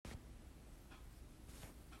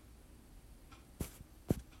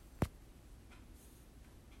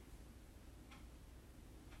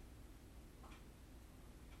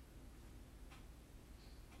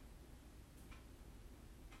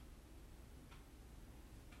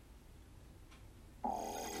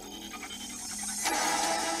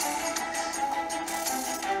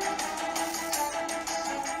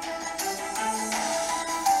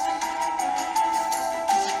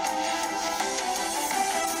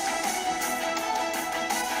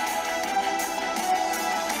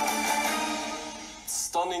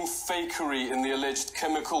fakery in the alleged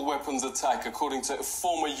chemical weapons attack, according to a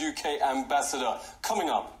former UK ambassador. Coming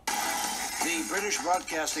up. The British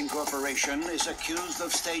Broadcasting Corporation is accused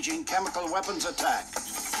of staging chemical weapons attack.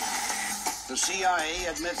 The CIA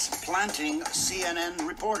admits planting CNN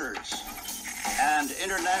reporters. And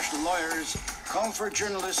international lawyers call for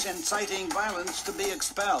journalists inciting violence to be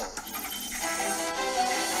expelled.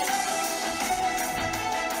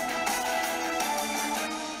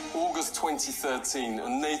 August 2013,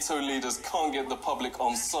 and NATO leaders can't get the public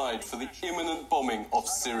on side for the imminent bombing of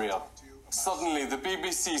Syria. Suddenly, the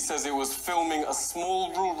BBC says it was filming a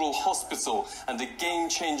small rural hospital, and a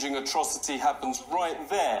game-changing atrocity happens right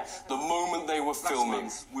there, the moment they were filming.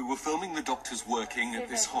 Last month, we were filming the doctors working at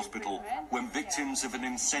this hospital when victims of an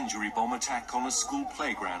incendiary bomb attack on a school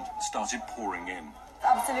playground started pouring in.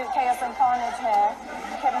 Absolute chaos and carnage here.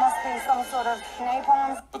 It must be some sort of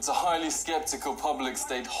napalm. But a highly skeptical public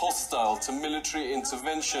stayed hostile to military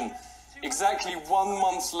intervention. Exactly 1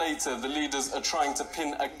 month later, the leaders are trying to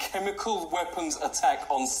pin a chemical weapons attack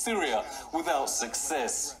on Syria without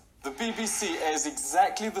success. The BBC airs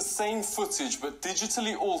exactly the same footage but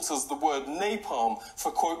digitally alters the word napalm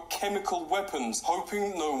for, quote, chemical weapons,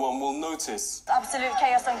 hoping no one will notice. Absolute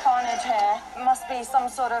chaos and carnage here. It must be some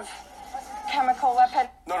sort of chemical weapon.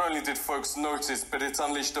 Not only did folks notice, but it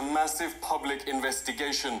unleashed a massive public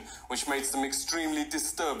investigation, which made some extremely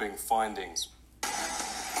disturbing findings.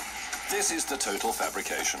 This is the total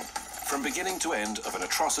fabrication, from beginning to end, of an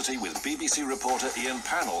atrocity with BBC reporter Ian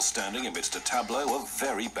Pannell standing amidst a tableau of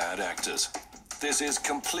very bad actors. This is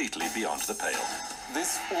completely beyond the pale.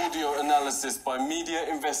 This audio analysis by media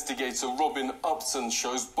investigator Robin Upton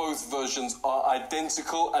shows both versions are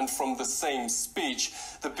identical and from the same speech.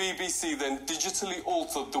 The BBC then digitally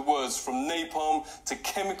altered the words from napalm to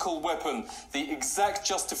chemical weapon, the exact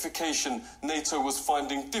justification NATO was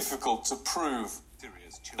finding difficult to prove.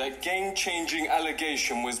 That game-changing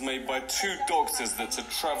allegation was made by 2 doctors that had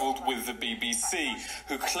travelled with the BBC,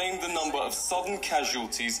 who claimed the number of sudden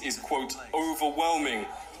casualties is, quote, overwhelming.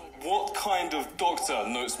 What kind of doctor,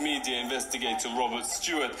 notes media investigator Robert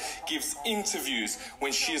Stewart, gives interviews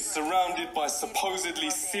when she is surrounded by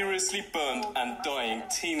supposedly seriously burned and dying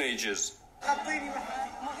teenagers?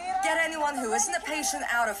 Get anyone who isn't a patient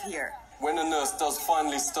out of here. When a nurse does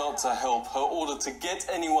finally start to help, her order to get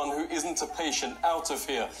anyone who isn't a patient out of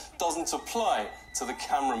here doesn't apply to the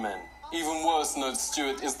cameramen. Even worse, notes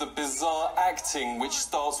Stewart, is the bizarre acting which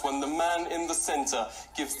starts when the man in the centre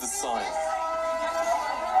gives the sign.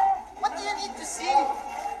 What do you need to see?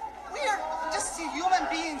 We are just human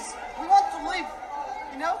beings. We want to live,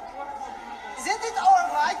 you know? Isn't it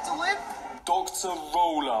our right to live? Dr.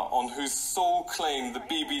 Roller, on whose sole claim the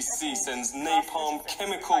BBC sends napalm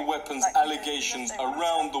chemical weapons allegations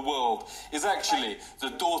around the world, is actually the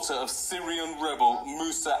daughter of Syrian rebel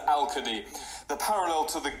Musa al-Qadi. The parallel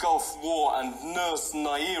to the Gulf War and nurse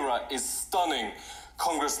Naira is stunning.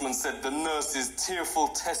 Congressman said the nurse's tearful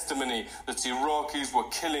testimony that Iraqis were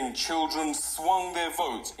killing children swung their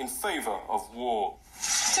vote in favour of war.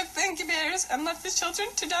 Took the incubators and left the children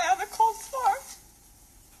to die on the cold floor.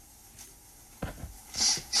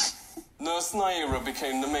 Nurse Naira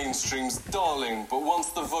became the mainstream's darling, but once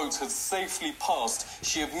the vote had safely passed,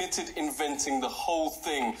 she admitted inventing the whole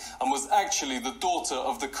thing and was actually the daughter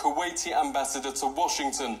of the Kuwaiti ambassador to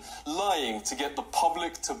Washington, lying to get the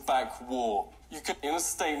public to back war. In a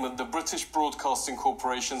statement, the British Broadcasting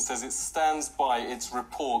Corporation says it stands by its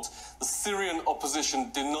report. The Syrian opposition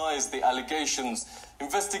denies the allegations.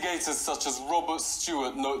 Investigators such as Robert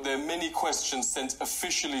Stewart note their many questions sent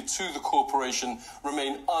officially to the corporation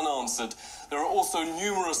remain unanswered. There are also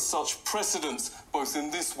numerous such precedents, both in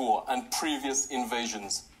this war and previous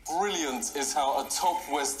invasions. Brilliant is how a top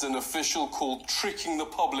Western official called tricking the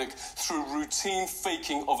public through routine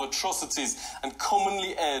faking of atrocities and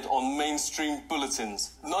commonly aired on mainstream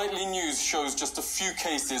bulletins. Nightly news shows just a few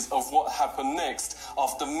cases of what happened next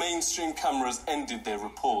after mainstream cameras ended their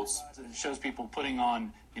reports. It shows people putting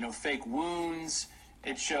on, fake wounds.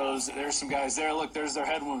 It shows there's some guys there. Look, there's their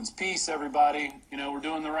head wounds. Peace, everybody. We're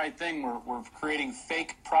doing the right thing. We're creating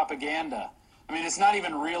fake propaganda. I mean, it's not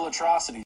even real atrocities.